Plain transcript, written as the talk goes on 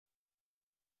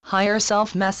Higher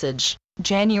Self Message,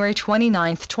 January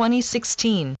 29,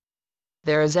 2016.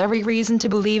 There is every reason to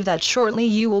believe that shortly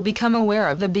you will become aware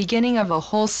of the beginning of a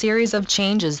whole series of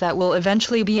changes that will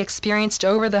eventually be experienced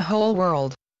over the whole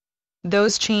world.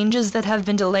 Those changes that have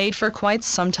been delayed for quite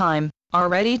some time are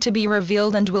ready to be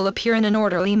revealed and will appear in an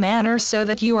orderly manner so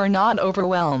that you are not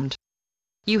overwhelmed.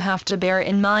 You have to bear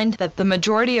in mind that the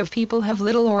majority of people have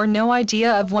little or no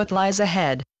idea of what lies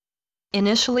ahead.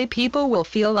 Initially people will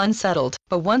feel unsettled,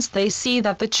 but once they see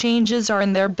that the changes are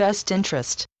in their best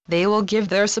interest, they will give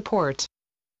their support.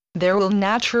 There will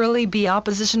naturally be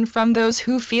opposition from those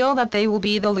who feel that they will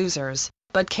be the losers,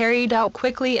 but carried out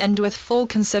quickly and with full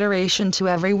consideration to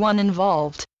everyone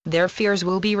involved, their fears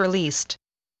will be released.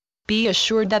 Be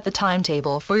assured that the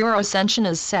timetable for your ascension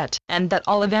is set, and that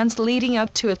all events leading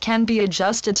up to it can be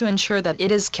adjusted to ensure that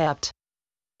it is kept.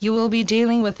 You will be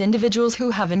dealing with individuals who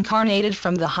have incarnated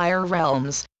from the higher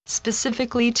realms,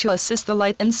 specifically to assist the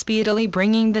light in speedily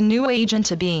bringing the new age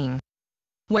into being.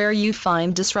 Where you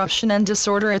find disruption and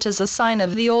disorder, it is a sign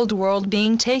of the old world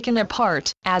being taken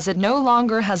apart, as it no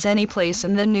longer has any place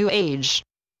in the new age.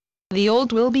 The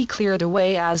old will be cleared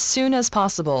away as soon as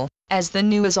possible, as the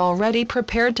new is already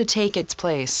prepared to take its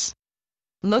place.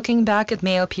 Looking back, it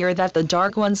may appear that the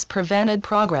Dark Ones prevented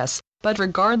progress, but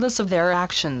regardless of their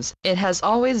actions, it has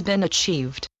always been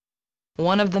achieved.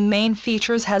 One of the main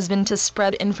features has been to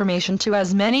spread information to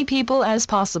as many people as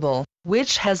possible,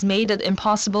 which has made it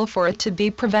impossible for it to be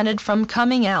prevented from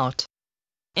coming out.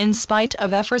 In spite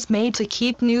of efforts made to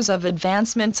keep news of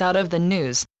advancements out of the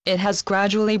news, it has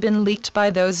gradually been leaked by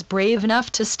those brave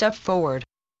enough to step forward.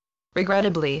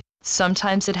 Regrettably,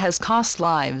 sometimes it has cost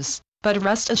lives, but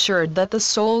rest assured that the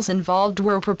souls involved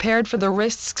were prepared for the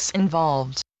risks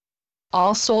involved.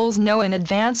 All souls know in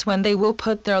advance when they will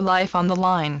put their life on the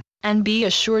line, and be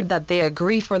assured that they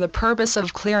agree for the purpose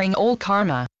of clearing old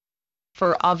karma.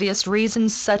 For obvious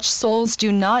reasons, such souls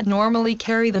do not normally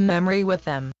carry the memory with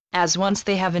them, as once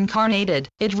they have incarnated,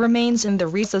 it remains in the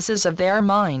recesses of their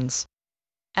minds.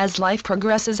 As life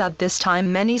progresses at this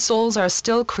time, many souls are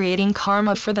still creating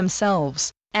karma for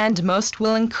themselves, and most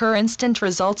will incur instant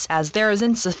results as there is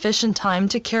insufficient time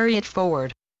to carry it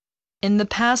forward. In the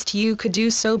past you could do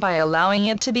so by allowing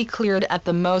it to be cleared at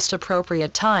the most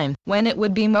appropriate time, when it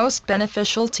would be most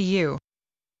beneficial to you.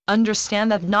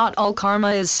 Understand that not all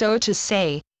karma is, so to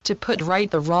say, to put right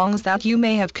the wrongs that you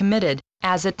may have committed,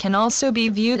 as it can also be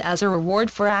viewed as a reward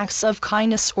for acts of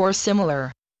kindness or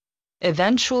similar.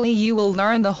 Eventually you will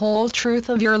learn the whole truth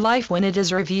of your life when it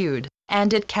is reviewed,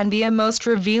 and it can be a most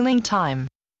revealing time.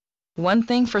 One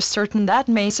thing for certain that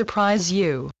may surprise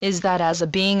you, is that as a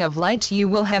being of light you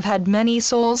will have had many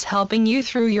souls helping you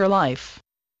through your life.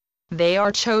 They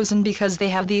are chosen because they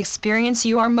have the experience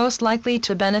you are most likely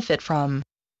to benefit from.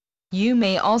 You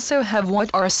may also have what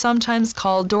are sometimes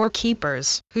called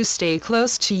doorkeepers, who stay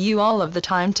close to you all of the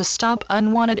time to stop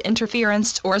unwanted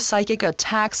interference or psychic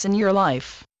attacks in your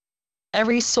life.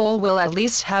 Every soul will at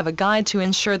least have a guide to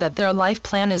ensure that their life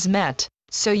plan is met,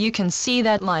 so you can see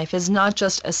that life is not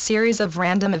just a series of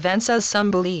random events as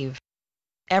some believe.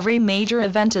 Every major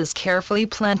event is carefully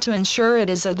planned to ensure it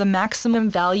is of the maximum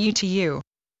value to you.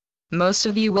 Most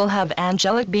of you will have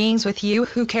angelic beings with you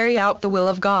who carry out the will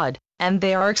of God, and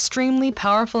they are extremely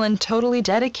powerful and totally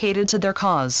dedicated to their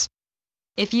cause.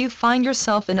 If you find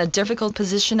yourself in a difficult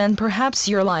position and perhaps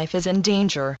your life is in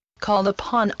danger, call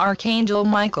upon Archangel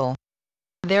Michael.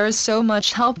 There is so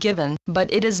much help given,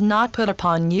 but it is not put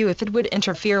upon you if it would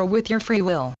interfere with your free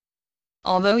will.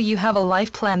 Although you have a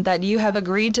life plan that you have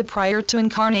agreed to prior to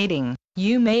incarnating,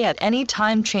 you may at any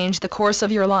time change the course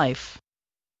of your life.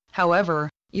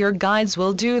 However, your guides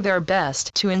will do their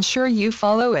best to ensure you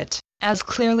follow it, as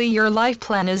clearly your life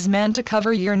plan is meant to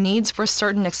cover your needs for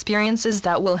certain experiences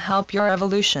that will help your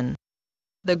evolution.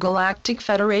 The Galactic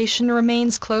Federation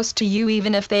remains close to you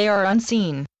even if they are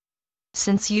unseen.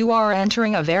 Since you are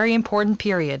entering a very important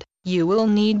period, you will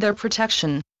need their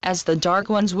protection, as the Dark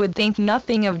Ones would think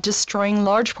nothing of destroying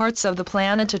large parts of the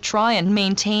planet to try and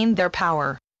maintain their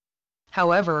power.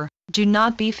 However, do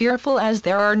not be fearful, as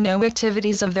there are no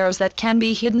activities of theirs that can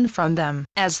be hidden from them,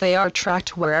 as they are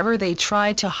tracked wherever they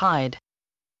try to hide.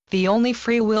 The only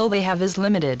free will they have is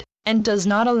limited, and does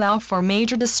not allow for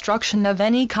major destruction of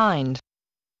any kind.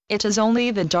 It is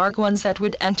only the Dark Ones that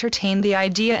would entertain the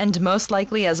idea, and most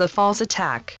likely as a false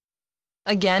attack.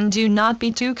 Again, do not be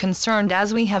too concerned,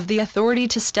 as we have the authority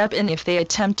to step in if they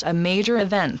attempt a major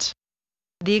event.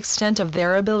 The extent of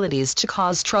their abilities to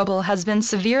cause trouble has been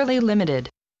severely limited.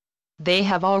 They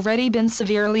have already been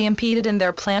severely impeded in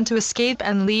their plan to escape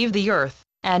and leave the Earth,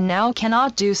 and now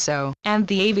cannot do so, and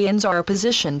the avians are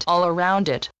positioned all around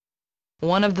it.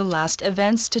 One of the last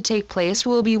events to take place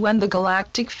will be when the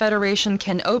Galactic Federation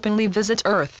can openly visit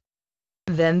Earth.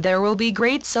 Then there will be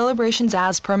great celebrations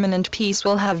as permanent peace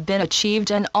will have been achieved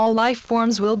and all life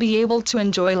forms will be able to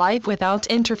enjoy life without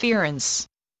interference.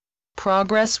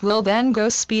 Progress will then go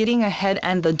speeding ahead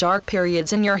and the dark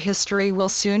periods in your history will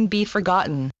soon be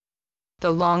forgotten.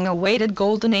 The long-awaited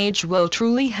Golden Age will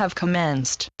truly have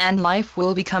commenced, and life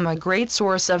will become a great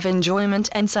source of enjoyment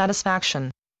and satisfaction.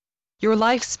 Your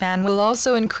lifespan will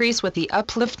also increase with the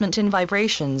upliftment in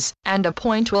vibrations, and a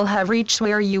point will have reached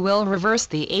where you will reverse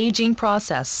the aging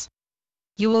process.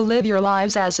 You will live your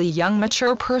lives as a young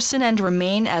mature person and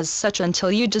remain as such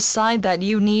until you decide that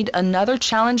you need another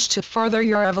challenge to further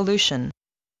your evolution.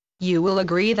 You will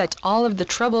agree that all of the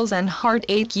troubles and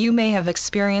heartache you may have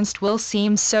experienced will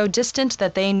seem so distant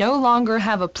that they no longer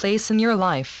have a place in your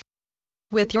life.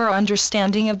 With your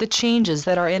understanding of the changes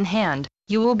that are in hand,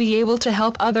 you will be able to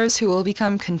help others who will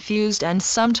become confused and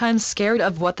sometimes scared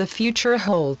of what the future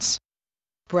holds.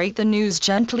 Break the news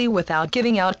gently without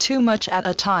giving out too much at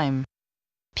a time.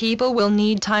 People will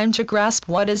need time to grasp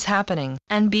what is happening,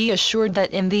 and be assured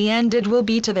that in the end it will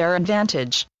be to their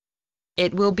advantage.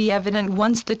 It will be evident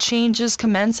once the changes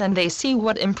commence and they see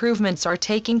what improvements are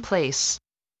taking place.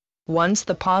 Once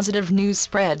the positive news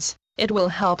spreads, it will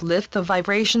help lift the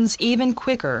vibrations even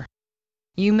quicker.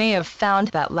 You may have found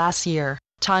that last year,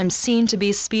 time seemed to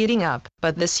be speeding up,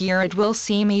 but this year it will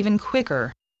seem even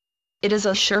quicker. It is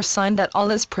a sure sign that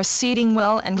all is proceeding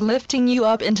well and lifting you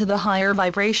up into the higher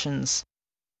vibrations.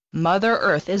 Mother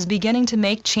Earth is beginning to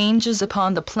make changes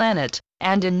upon the planet,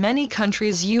 and in many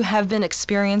countries you have been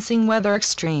experiencing weather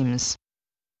extremes.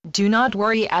 Do not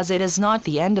worry, as it is not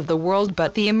the end of the world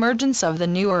but the emergence of the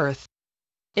new Earth.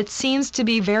 It seems to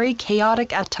be very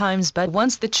chaotic at times, but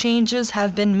once the changes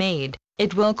have been made,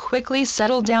 it will quickly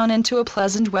settle down into a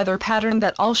pleasant weather pattern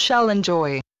that all shall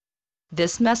enjoy.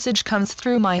 This message comes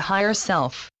through my higher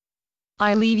self.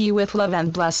 I leave you with love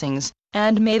and blessings,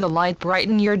 and may the light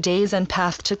brighten your days and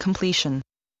path to completion.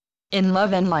 In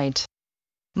love and light.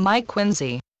 Mike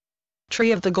Quincy.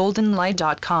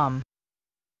 treeofthegoldenlight.com